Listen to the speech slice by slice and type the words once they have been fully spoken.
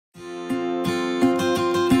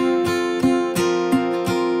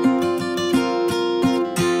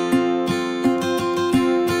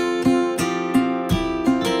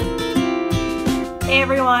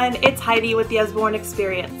Heidi with the Usborne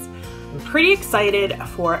Experience. I'm pretty excited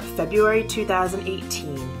for February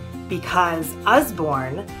 2018 because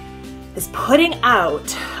Usborne is putting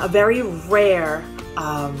out a very rare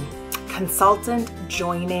consultant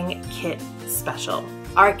joining kit special.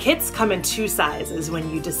 Our kits come in 2 sizes when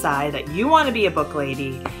you decide that you want to be a book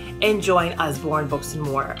lady and join Usborne Books and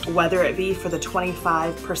More, whether it be for the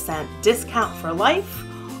 25% discount for life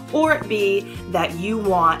or it be that you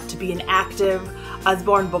want to be an active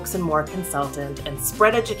Usborne Books and More consultant and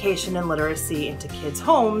spread education and literacy into kids'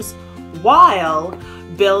 homes while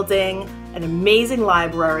building an amazing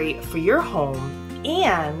library for your home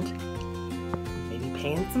and maybe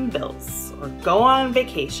paying some bills or go on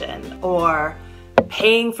vacation or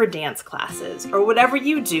paying for dance classes or whatever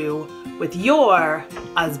you do with your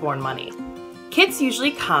Usborne money. Kits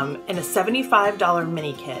usually come in a $75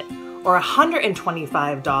 mini kit or a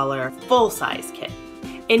 $125 full-size kit.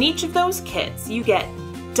 In each of those kits, you get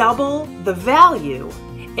double the value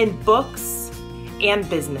in books and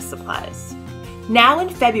business supplies. Now in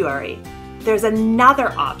February, there's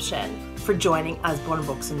another option for joining Usborne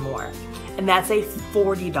Books and More, and that's a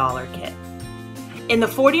 $40 kit. In the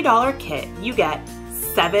 $40 kit, you get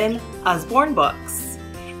 7 Usborne books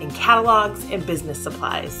and catalogs and business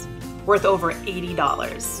supplies worth over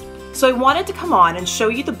 $80. So I wanted to come on and show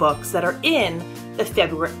you the books that are in the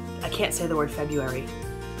February, I can't say the word February,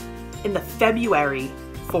 in the February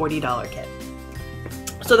 $40 kit.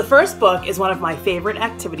 So the first book is one of my favorite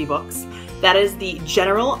activity books. That is the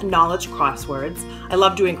General Knowledge Crosswords. I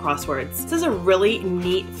love doing crosswords. This is a really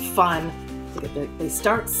neat, fun, look at they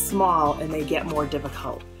start small and they get more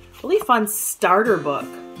difficult. Really fun starter book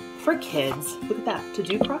for kids, look at that, to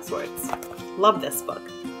do crosswords. Love this book.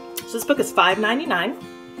 So this book is $5.99.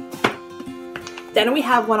 Then we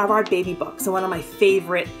have one of our baby books and one of my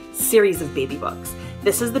favorite series of baby books.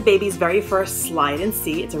 This is the baby's very first Slide and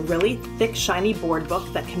See. It's a really thick, shiny board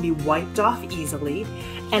book that can be wiped off easily,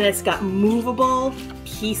 and it's got movable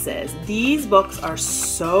pieces. These books are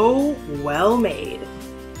so well made.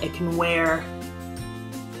 It can wear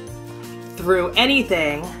through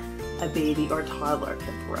anything a baby or toddler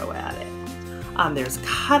can throw at it. There's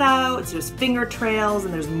cutouts, there's finger trails,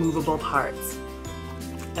 and there's movable parts.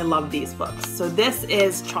 I love these books. So this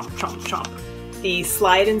is Chomp Chomp Chomp, the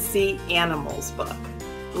Slide and See Animals book.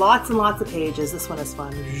 Lots and lots of pages. This one is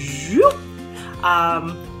fun.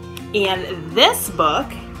 And this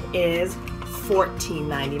book is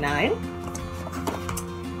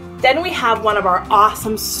 $14.99. Then we have one of our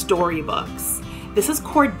awesome storybooks. This is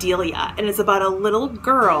Cordelia, and it's about a little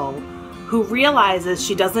girl who realizes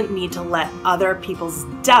she doesn't need to let other people's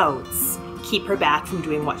doubts keep her back from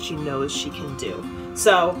doing what she knows she can do.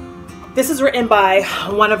 So this is written by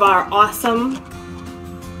one of our awesome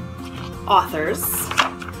authors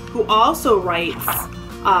who also writes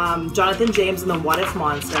Jonathan James and the What If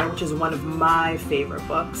Monster, which is one of my favorite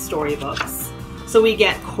books, storybooks. So we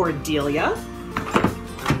get Cordelia.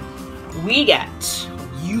 You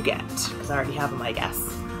get, because I already have them, I guess.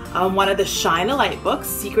 One of the Shine a Light books,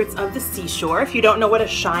 Secrets of the Seashore. If you don't know what a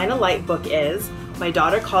Shine a Light book is, my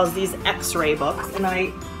daughter calls these X-ray books, and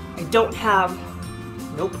I don't have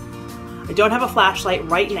a flashlight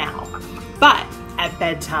right now. But at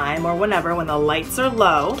bedtime or whenever, when the lights are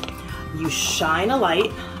low, you shine a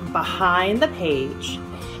light behind the page,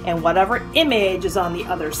 and whatever image is on the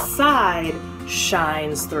other side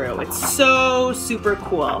shines through. It's so super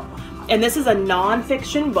cool. And this is a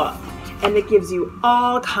nonfiction book, and it gives you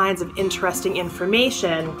all kinds of interesting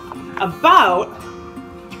information about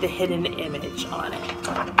the hidden image on it.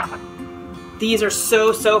 These are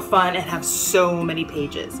so fun and have so many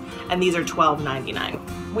pages, and these are $12.99.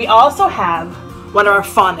 We also have one of our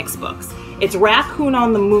phonics books. It's Raccoon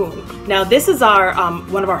on the Moon. Now this is our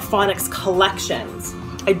one of our phonics collections.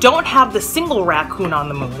 I don't have the single Raccoon on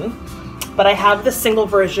the Moon, but I have the single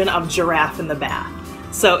version of Giraffe in the Bath.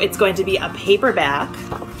 So it's going to be a paperback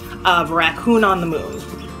of Raccoon on the Moon,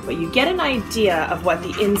 but you get an idea of what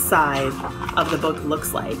the inside of the book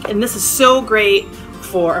looks like. And this is so great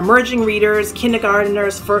for emerging readers,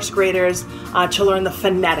 kindergarteners, first graders, to learn the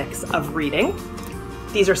phonetics of reading.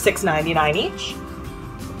 These are $6.99 each.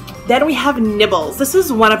 Then we have Nibbles. This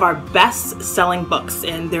is one of our best-selling books,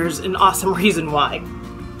 and there's an awesome reason why.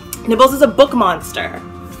 Nibbles is a book monster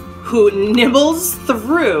who nibbles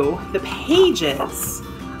through the pages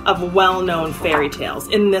of well-known fairy tales,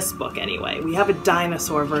 in this book anyway. We have a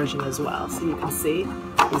dinosaur version as well, so you can see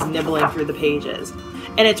he's nibbling through the pages.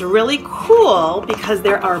 And it's really cool because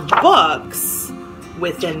there are books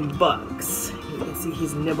within books. You can see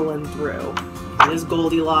he's nibbling through. There's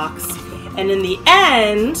Goldilocks. And in the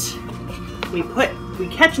end, we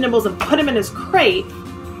catch Nibbles and put him in his crate,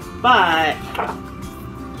 but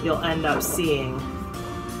you'll end up seeing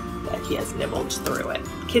that he has nibbled through it.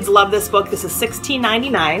 Kids love this book. This is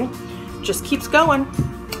 $16.99. Just keeps going.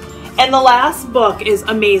 And the last book is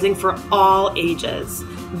amazing for all ages.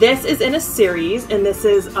 This is in a series, and this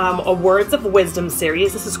is a Words of Wisdom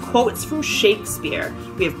series. This is quotes from Shakespeare.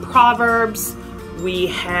 We have Proverbs. We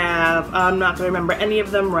have, I'm not going to remember any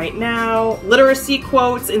of them right now, literacy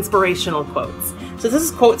quotes, inspirational quotes. So this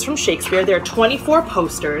is quotes from Shakespeare. There are 24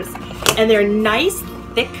 posters, and they're nice,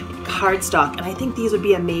 thick cardstock. And I think these would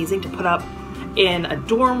be amazing to put up in a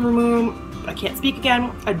dorm room. I can't speak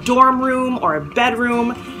again. A dorm room or a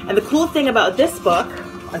bedroom. And the cool thing about this book,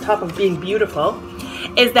 on top of being beautiful,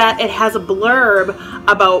 is that it has a blurb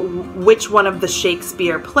about which one of the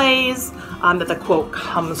Shakespeare plays that the quote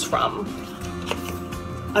comes from.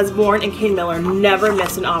 Usborne and Kane Miller never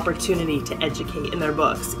miss an opportunity to educate in their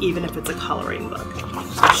books, even if it's a coloring book.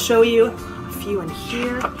 I'll show you a few in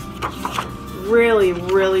here. Really,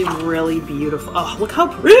 really, really beautiful. Oh, look how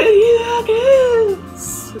pretty that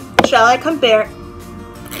is. Shall I compare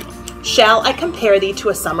thee to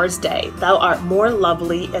a summer's day? Thou art more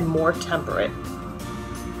lovely and more temperate. I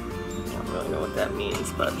don't really know what that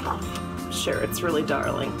means, but I'm sure it's really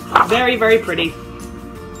darling. Very, very pretty.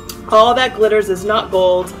 All that glitters is not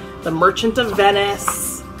gold. The Merchant of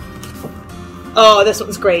Venice. Oh, this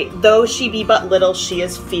one's great. Though she be but little, she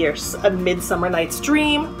is fierce. A Midsummer Night's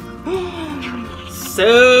Dream.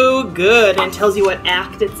 So good. And it tells you what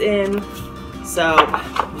act it's in. So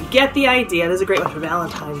you get the idea. This is a great one for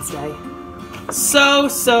Valentine's Day. So,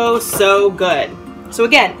 so, so good. So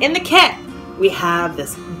again, in the kit, we have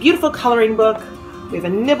this beautiful coloring book. We have a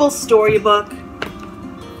Nibble storybook.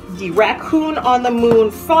 The Raccoon on the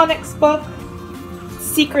Moon phonics book,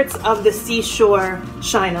 Secrets of the Seashore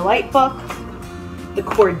Shine a Light book, the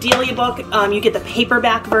Cordelia book. You get the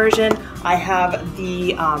paperback version. I have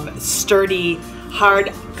the sturdy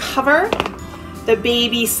hard cover, the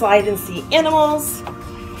Baby Slide and See Animals,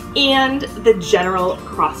 and the general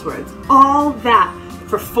crosswords. All that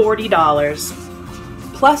for $40.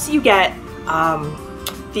 Plus you get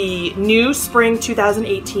the new spring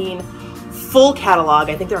 2018 full catalog.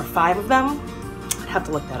 I think there are 5 of them. I'd have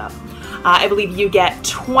to look that up. I believe you get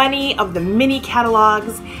 20 of the mini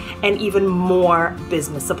catalogs and even more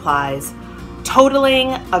business supplies,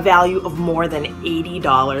 totaling a value of more than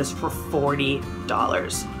 $80 for $40.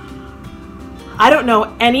 I don't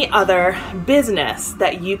know any other business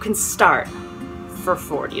that you can start for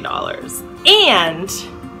 $40 and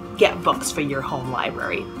get books for your home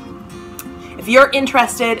library. If you're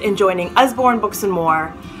interested in joining Usborne Books and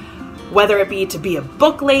More, whether it be to be a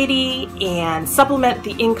book lady and supplement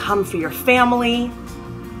the income for your family,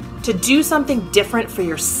 to do something different for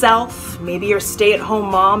yourself, maybe you're a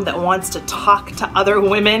stay-at-home mom that wants to talk to other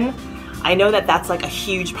women. I know that that's like a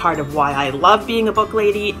huge part of why I love being a book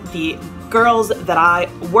lady. The girls that I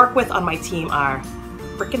work with on my team are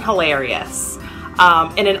freaking hilarious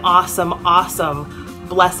and an awesome, awesome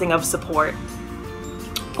blessing of support.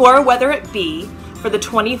 Or whether it be for the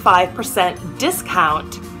 25%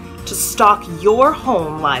 discount to stock your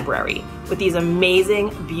home library with these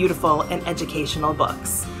amazing, beautiful, and educational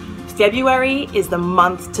books. February is the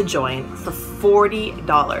month to join for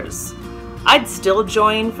 $40. I'd still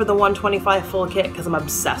join for the $125 full kit because I'm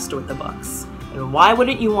obsessed with the books. And why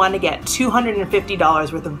wouldn't you want to get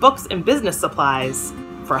 $250 worth of books and business supplies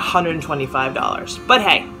for $125? But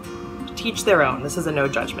hey, teach their own. This is a no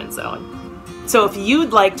judgment zone. So if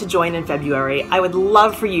you'd like to join in February, I would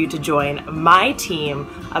love for you to join my team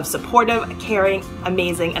of supportive, caring,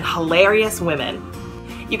 amazing, and hilarious women.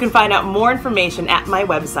 You can find out more information at my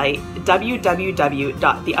website,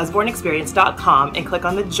 www.theusborneexperience.com, and click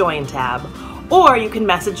on the Join tab. Or you can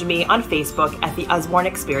message me on Facebook at The Usborne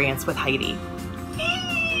Experience with Heidi.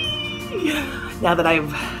 Now that I've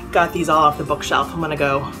got these all off the bookshelf, I'm gonna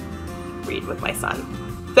go read with my son.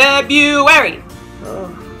 February!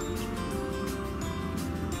 Oh.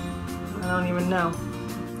 I don't even know.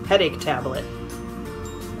 Headache tablet.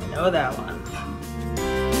 I know that one.